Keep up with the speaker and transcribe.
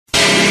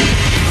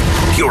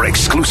your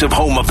exclusive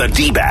home of the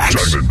D-backs.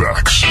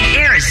 Diamondbacks.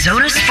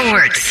 Arizona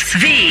Sports,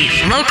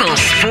 the local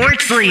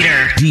sports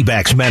leader.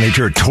 D-backs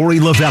manager Torey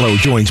Lovullo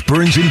joins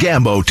Burns and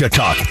Gambo to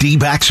talk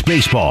D-backs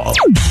baseball.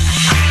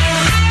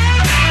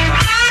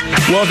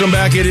 Welcome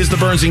back. It is the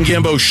Burns and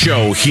Gambo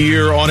Show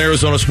here on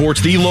Arizona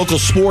Sports, the local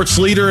sports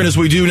leader. And as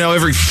we do now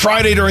every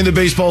Friday during the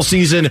baseball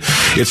season,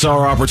 it's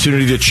our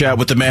opportunity to chat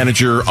with the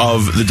manager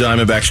of the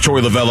Diamondbacks,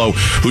 Torey Lovullo,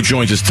 who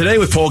joins us today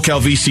with Paul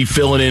Calvisi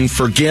filling in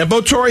for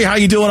Gambo. Torey, how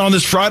you doing on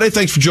this Friday?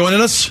 Thanks for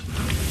joining us.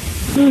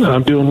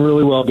 I'm doing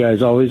really well,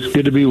 guys. Always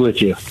good to be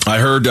with you. I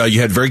heard you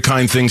had very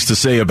kind things to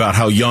say about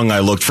how young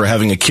I looked for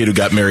having a kid who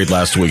got married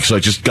last week. So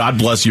God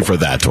bless you for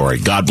that,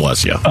 Torey. God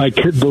bless you. I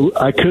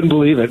couldn't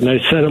believe it, and I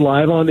said it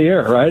live on the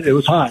air. Right? It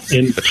was hot,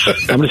 and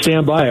I'm going to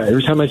stand by it.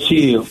 Every time I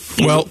see you,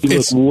 you look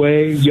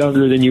way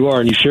younger than you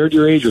are, and you shared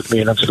your age with me,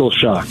 and I'm still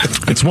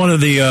shocked. It's one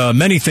of the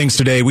many things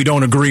today we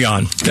don't agree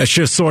on. That's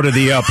just sort of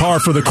the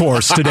par for the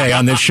course today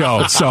on this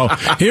show. So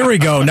here we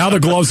go. Now the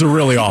gloves are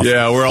really off.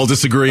 Yeah, we're all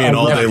disagreeing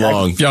all day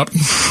long. Yep.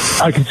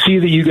 I can see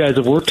that you guys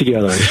have worked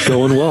together. It's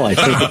going well, I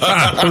think.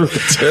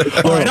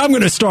 Perfect. All right, I'm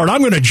going to start.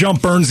 I'm going to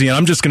jump Burnsy, and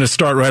I'm just going to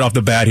start right off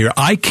the bat here.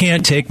 I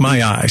can't take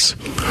my eyes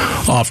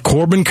off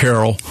Corbin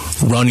Carroll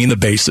running the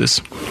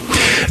bases.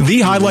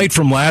 The highlight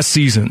from last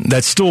season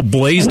that's still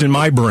blazed in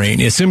my brain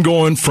is him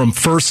going from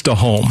first to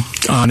home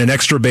on an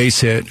extra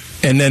base hit.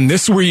 And then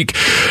this week,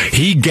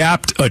 he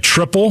gapped a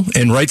triple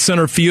in right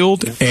center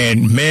field,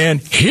 and man,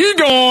 he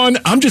gone.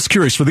 I'm just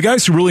curious, for the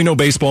guys who really know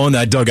baseball in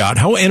that dugout,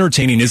 how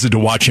entertaining is it to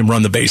watch him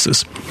run the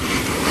bases?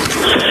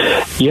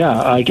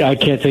 Yeah, I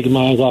can't take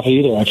my eyes off it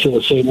either. I feel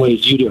the same way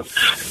as you do.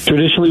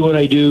 Traditionally, what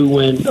I do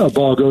when a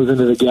ball goes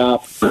into the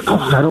gap,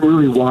 I don't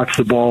really watch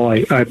the ball.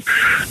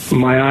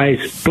 My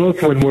eyes,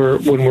 both when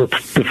we're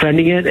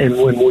defending it and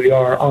when we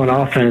are on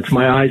offense,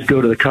 my eyes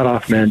go to the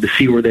cutoff men to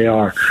see where they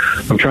are.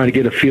 I'm trying to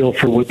get a feel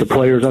for what the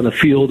players on the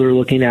field are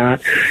looking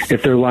at,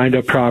 if they're lined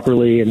up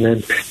properly, and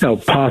then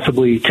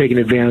possibly taking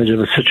advantage of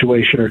a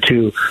situation or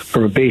two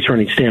from a base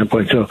running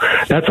standpoint. So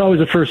that's always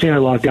the first thing I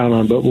lock down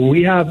on. But when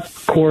we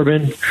have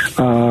Corbin,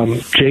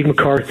 Jake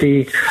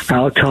McCarthy,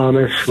 Alec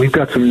Thomas, we've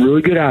got some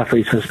really good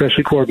athletes,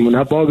 especially Corbin. When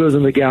that ball goes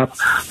in the gap,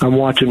 I'm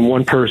watching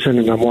one person,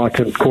 and I'm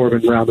watching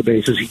Corbin around the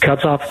bases. He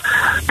cuts off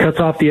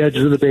the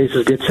edges of the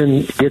bases, gets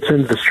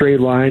into the straight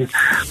line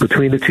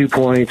between the 2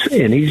 points,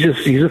 and he's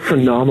a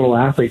phenomenal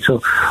athlete. So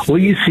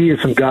what you see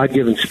is some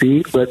God-given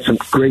speed, but some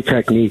great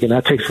technique, and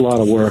that takes a lot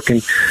of work.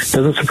 And it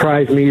doesn't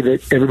surprise me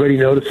that everybody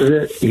notices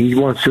it. He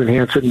wants to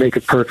enhance it and make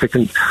it perfect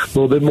and a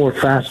little bit more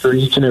faster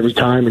each and every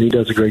time, and he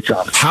does a great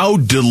job. How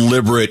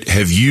deliberate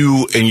have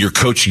you and your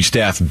coaching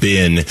staff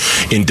been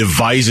in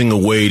devising a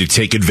way to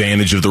take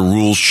advantage of the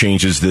rules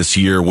changes this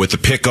year with the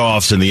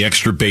pickoffs and the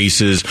extra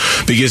bases?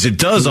 Because it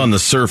does, on the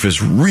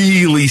surface,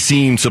 really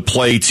seem to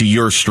play to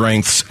your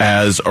strengths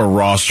as a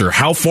roster.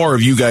 How far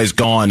have you guys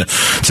gone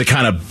to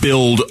kind of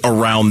build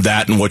around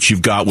that and what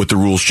you've got with the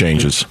rules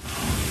changes?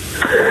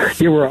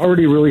 Yeah, we're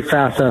already a really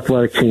fast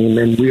athletic team,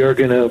 and we are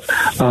going to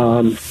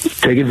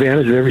take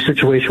advantage of every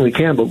situation we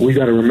can. But we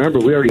got to remember,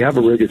 we already have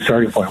a really good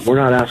starting point. We're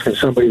not asking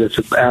somebody that's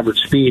at average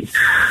speed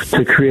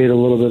to create a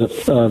little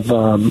bit of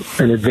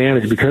an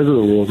advantage because of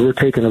the rules. We're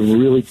taking a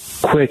really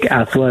quick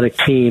athletic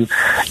team,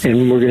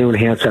 and we're going to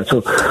enhance that.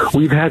 So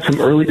we've had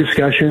some early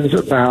discussions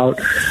about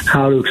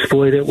how to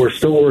exploit it. We're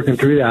still working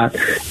through that.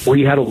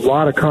 We had a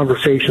lot of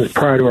conversations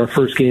prior to our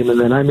first game, and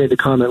then I made the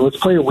comment, let's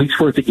play a week's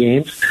worth of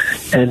games,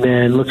 and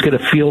then let's get a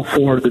feel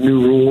for the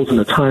new rules and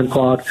the time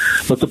clock.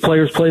 Let the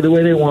players play the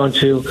way they want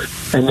to,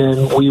 and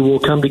then we will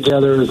come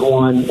together as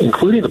one,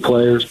 including the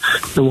players,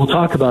 and we'll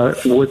talk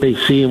about what they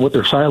see and what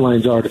their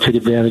sidelines are to take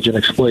advantage and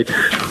exploit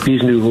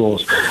these new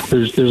rules.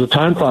 There's a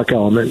time clock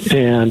element,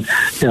 and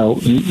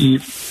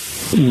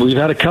we've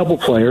had a couple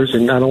players,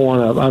 and I don't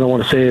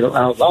want to say it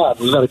out loud.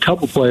 We've had a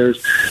couple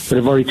players that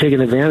have already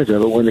taken advantage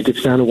of it. When it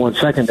gets down to 1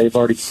 second, they've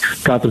already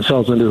got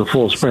themselves into the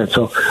full sprint.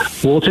 So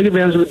we'll take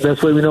advantage of it the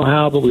best way we know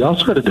how, but we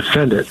also got to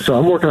defend it. So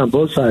I'm working on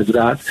both sides of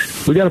that.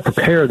 We got to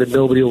prepare that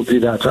nobody will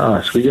do that to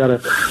us. We got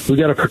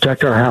to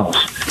protect our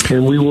house,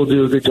 and we will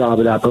do a good job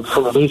of that. But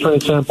from a base running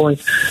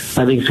standpoint,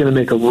 I think it's going to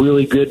make a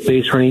really good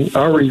base running,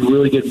 already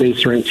really good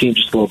base running team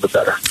just a little bit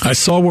better. I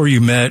saw where you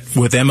met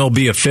with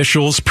MLB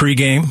officials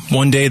pregame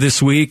one day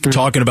this week,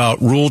 talking about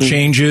rule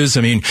changes.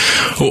 I mean,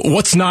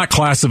 what's not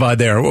classified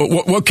there?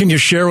 What can you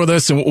share with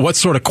us, and what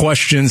sort of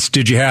questions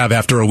did you have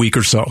after a week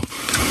or so?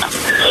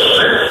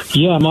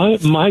 Yeah,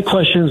 my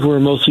questions were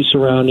mostly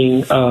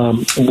surrounding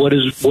what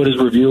is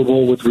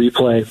reviewable with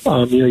replay.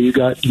 You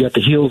got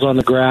the heels on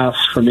the grass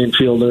from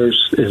infielders.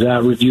 Is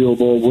that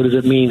reviewable? What does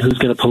it mean? Who's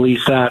going to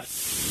police that?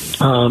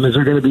 Is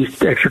there going to be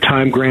extra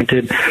time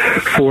granted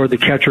for the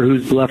catcher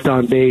who's left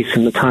on base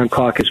and the time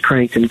clock is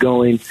cranked and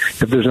going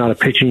if there's not a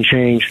pitching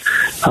change?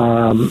 As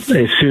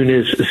soon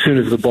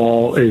as the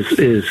ball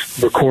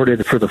is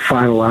recorded for the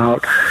final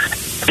out,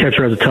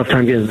 catcher has a tough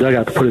time getting his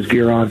dugout to put his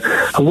gear on.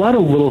 A lot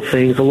of little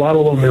things, a lot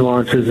of little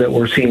nuances that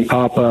we're seeing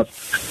pop up.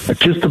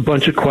 Just a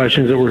bunch of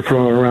questions that we're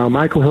throwing around.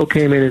 Michael Hill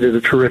came in and did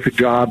a terrific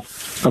job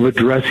of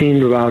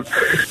addressing about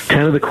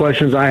 10 of the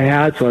questions I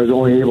had, so I was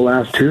only able to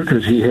ask 2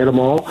 because he hit them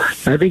all.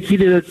 And I think he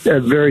did a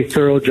very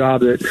thorough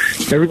job that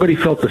everybody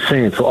felt the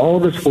same. So all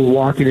of us were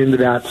walking into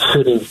that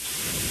sitting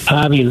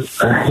having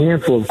a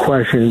handful of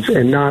questions,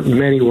 and not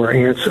many were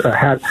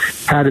had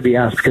to be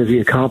asked because he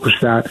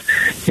accomplished that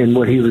in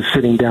what he was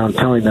sitting down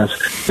telling us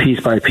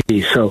piece by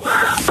piece. So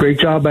great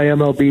job by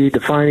MLB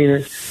defining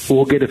it.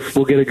 We'll get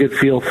a good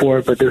feel for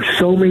it, but there's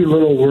so many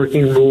little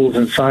working rules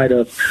inside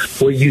of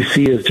what you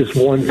see as just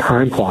one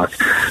time clock.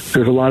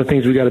 There's a lot of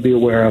things we got to be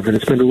aware of, and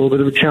it's been a little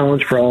bit of a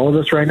challenge for all of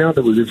us right now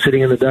that we've been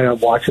sitting in the dugout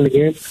watching the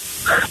game.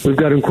 We've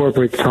got to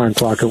incorporate the time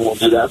clock, and we'll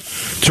do that.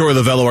 Torey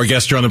Lovullo, our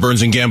guest here on the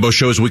Burns and Gambo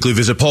Show's weekly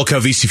visit. Paul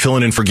Calvisi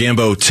filling in for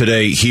Gambo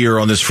today here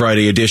on this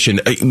Friday edition.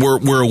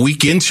 We're a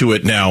week into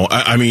it now.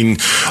 I mean,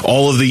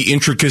 all of the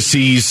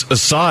intricacies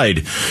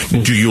aside,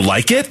 do you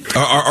like it?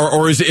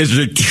 Or is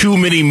there too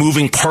many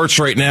moving parts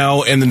right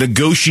now and the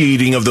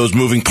negotiating of those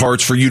moving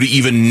parts for you to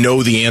even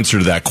know the answer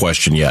to that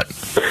question yet?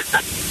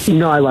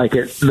 No, I like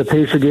it. The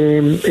pace of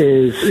game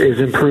is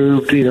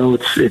improved. You know,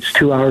 it's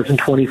 2 hours and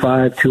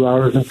 25, 2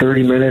 hours and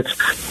 30 minutes.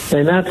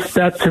 And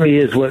that to me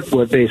is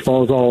what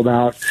baseball is all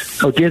about.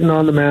 So getting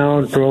on the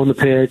mound, throwing the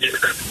pitch,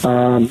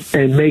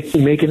 and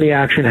making the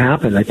action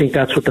happen. I think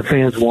that's what the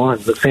fans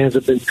want. The fans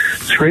have been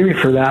screaming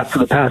for that for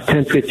the past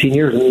 10, 15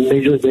 years, and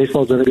Major League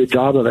Baseball has done a good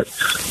job of it.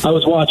 I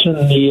was watching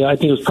I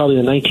think it was probably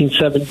the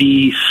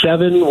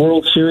 1977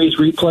 World Series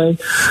replay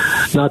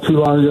not too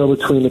long ago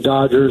between the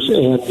Dodgers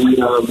and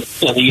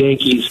the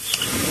Yankees.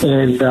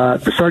 And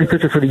the starting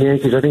pitcher for the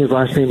Yankees, I think his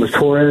last name was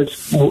Torey,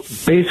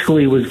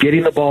 basically was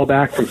getting the ball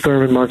back from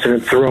Thurman Munson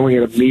and throwing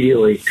it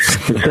immediately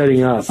and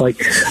setting up. Like,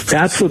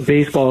 that's what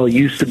baseball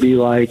used to be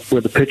like,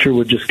 where the pitcher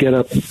would just get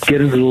up,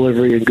 get into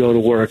delivery, and go to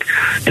work.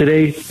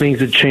 Today, things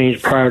had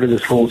changed prior to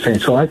this rule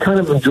change. So I kind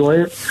of enjoy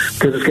it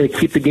because it's going to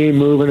keep the game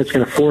moving. It's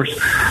going to force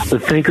the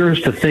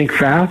thinkers to think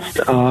fast,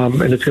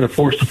 and it's going to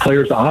force the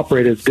players to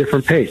operate at a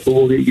different pace. But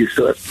we'll get used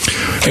to it.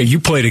 Hey,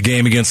 you played a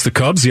game against the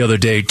Cubs the other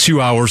day,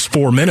 2 hours,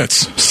 4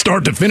 minutes,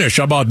 start to finish.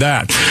 How about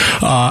that?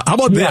 How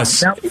about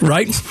this,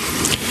 right?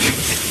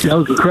 That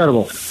was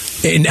incredible.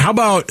 And how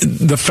about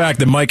the fact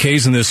that Mike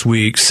Hazen this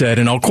week said,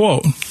 and I'll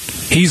quote,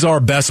 he's our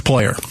best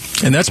player.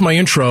 And that's my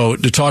intro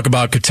to talk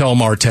about Ketel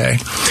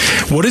Marte.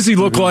 What does he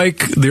look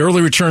like? The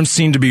early returns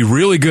seem to be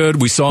really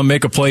good. We saw him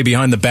make a play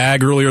behind the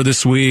bag earlier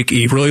this week.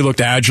 He really looked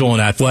agile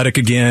and athletic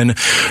again.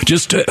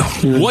 Just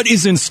what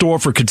is in store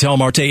for Ketel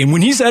Marte? And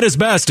when he's at his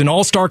best, an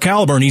all-star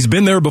caliber, and he's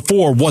been there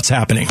before, what's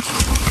happening?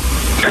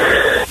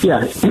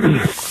 Yeah.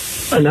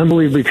 An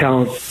unbelievably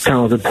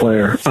talented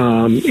player,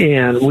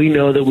 and we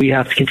know that we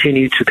have to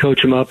continue to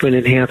coach him up and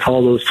enhance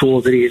all those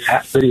tools that he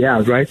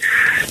has. Right?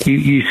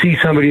 You see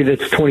somebody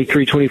that's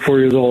 23, 24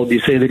 years old. You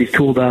say that he's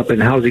tooled up,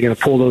 and how's he going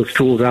to pull those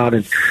tools out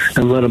and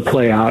let him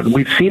play out? And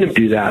we've seen him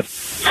do that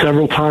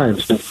several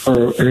times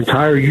for an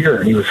entire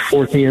year. He was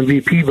fourth in the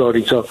MVP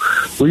voting. So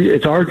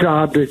it's our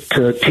job to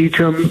teach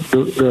him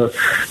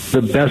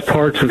the best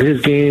parts of his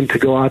game, to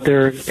go out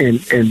there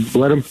and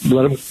let him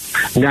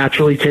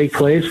naturally take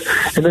place,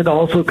 and then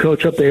to also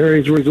coach up the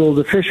areas where he's a little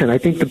deficient. I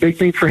think the big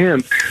thing for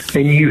him,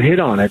 and you hit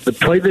on it, the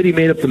play that he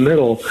made up the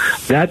middle,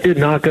 that did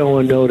not go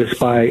unnoticed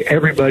by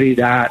everybody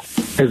that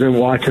has been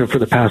watching him for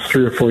the past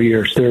 3 or 4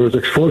 years. There was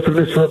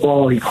explosiveness to the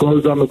ball. He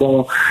closed on the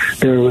ball.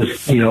 There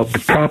was,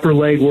 the proper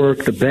leg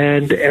work, the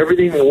bend,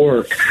 everything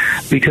worked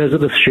because of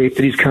the shape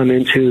that he's come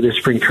into this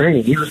spring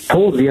training. He was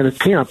told at the end of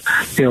camp,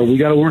 we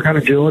got to work on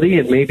agility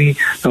and maybe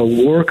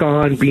work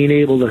on being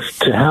able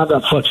to have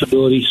that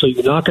flexibility so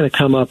you're not going to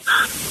come up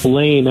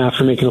lame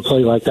after making a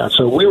play like that.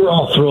 So we were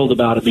all thrilled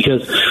about it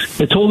because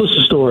it told us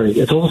a story.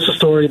 It told us a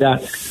story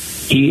that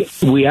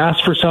we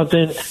asked for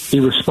something,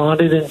 he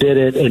responded and did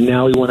it, and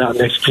now he went out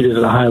and executed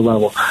at a high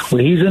level.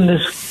 When he's in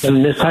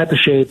this type of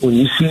shape, when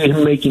you see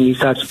him making these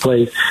types of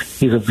plays,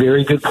 he's a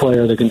very good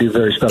player that can do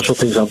very special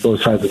things on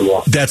both sides of the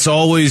ball. That's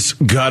always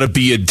got to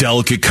be a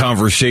delicate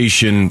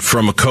conversation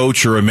from a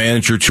coach or a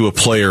manager to a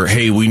player.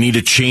 Hey, we need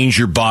to change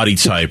your body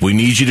type. We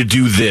need you to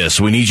do this.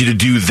 We need you to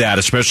do that,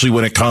 especially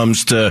when it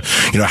comes to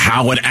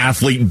how an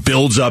athlete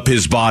builds up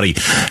his body.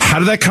 How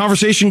did that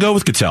conversation go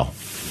with Ketel?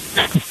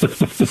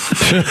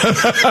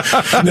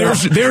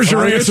 There's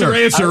your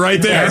answer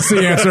right there. That's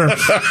the answer.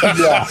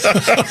 Yeah.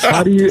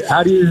 How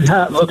do you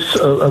look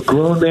a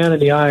grown man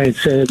in the eye and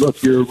say,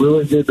 look, you're a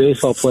really good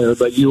baseball player,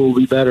 but you will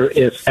be better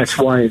if X,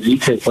 Y, and Z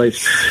take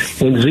place?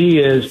 And Z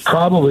is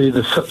probably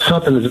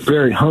something that's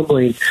very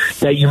humbling,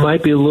 that you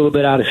might be a little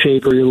bit out of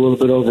shape or you're a little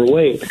bit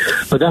overweight.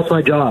 But that's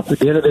my job. At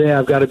the end of the day,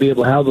 I've got to be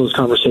able to have those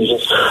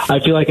conversations. I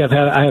feel like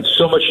I have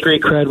so much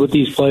street cred with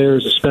these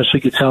players, especially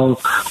Ketel.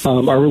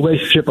 Our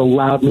relationship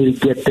allowed me to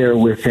get there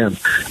with him,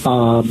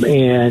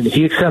 and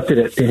he accepted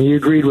it and he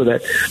agreed with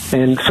it.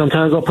 And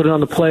sometimes I'll put it on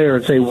the player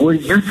and say, what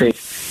do you think?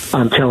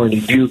 I'm telling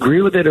you. Do you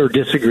agree with it or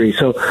disagree?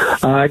 So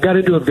I got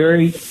into a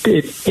very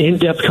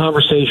in-depth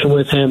conversation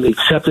with him. He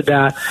accepted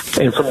that.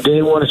 And from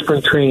day one of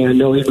spring training, I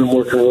know he's been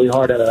working really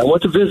hard at it. I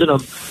went to visit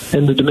him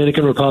in the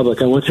Dominican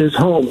Republic. I went to his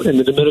home in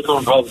the Dominican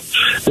Republic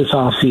this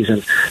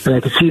offseason. And I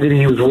could see that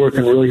he was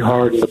working really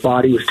hard and the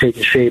body was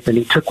taking shape. And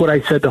he took what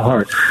I said to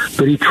heart.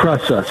 But he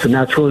trusts us, and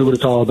that's really what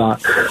it's all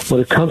about. When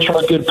it comes from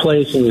a good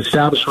place and you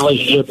establish a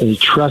relationship and he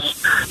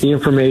trusts the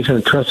information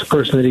and trusts the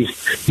person that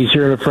he's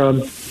hearing it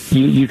from,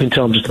 you can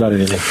tell him just about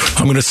anything.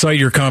 I'm going to cite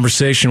your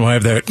conversation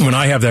when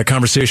I have that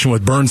conversation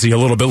with Bernsey a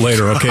little bit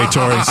later, okay,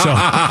 Torey? So,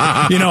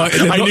 I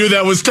knew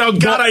that was coming.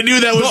 God, I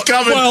knew that was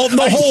coming. Well,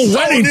 the whole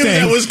wedding thing.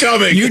 That was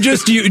coming. You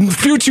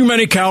few too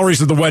many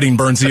calories at the wedding,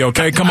 Bernsey,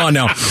 okay? Come on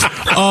now.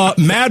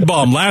 Mad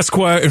Bum, last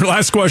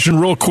question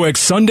real quick.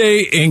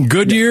 Sunday in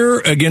Goodyear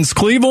against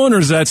Cleveland, or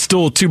is that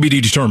still to be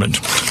determined?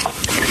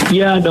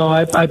 Yeah, no,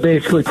 I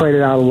basically played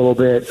it out a little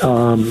bit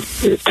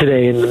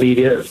today in the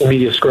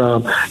media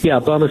scrum. Yeah,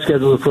 Bum is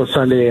scheduled for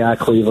Sunday at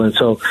Cleveland,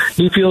 so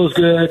he feels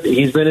good.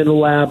 He's been in the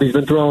lab. He's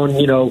been throwing,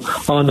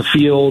 on the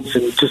fields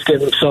and just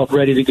getting himself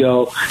ready to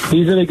go.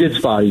 He's in a good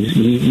spot.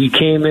 He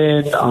came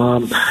in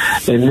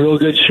real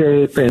good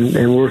shape,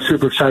 and we're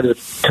super excited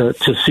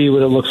to see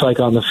what it looks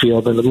like on the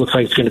field, and it looks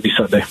like it's going to be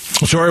Sunday.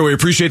 Well, Torey, we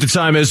appreciate the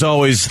time as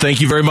always.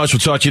 Thank you very much. We'll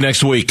talk to you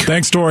next week.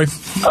 Thanks, Torey.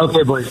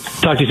 Okay, boys.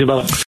 Talk to you soon. Bye.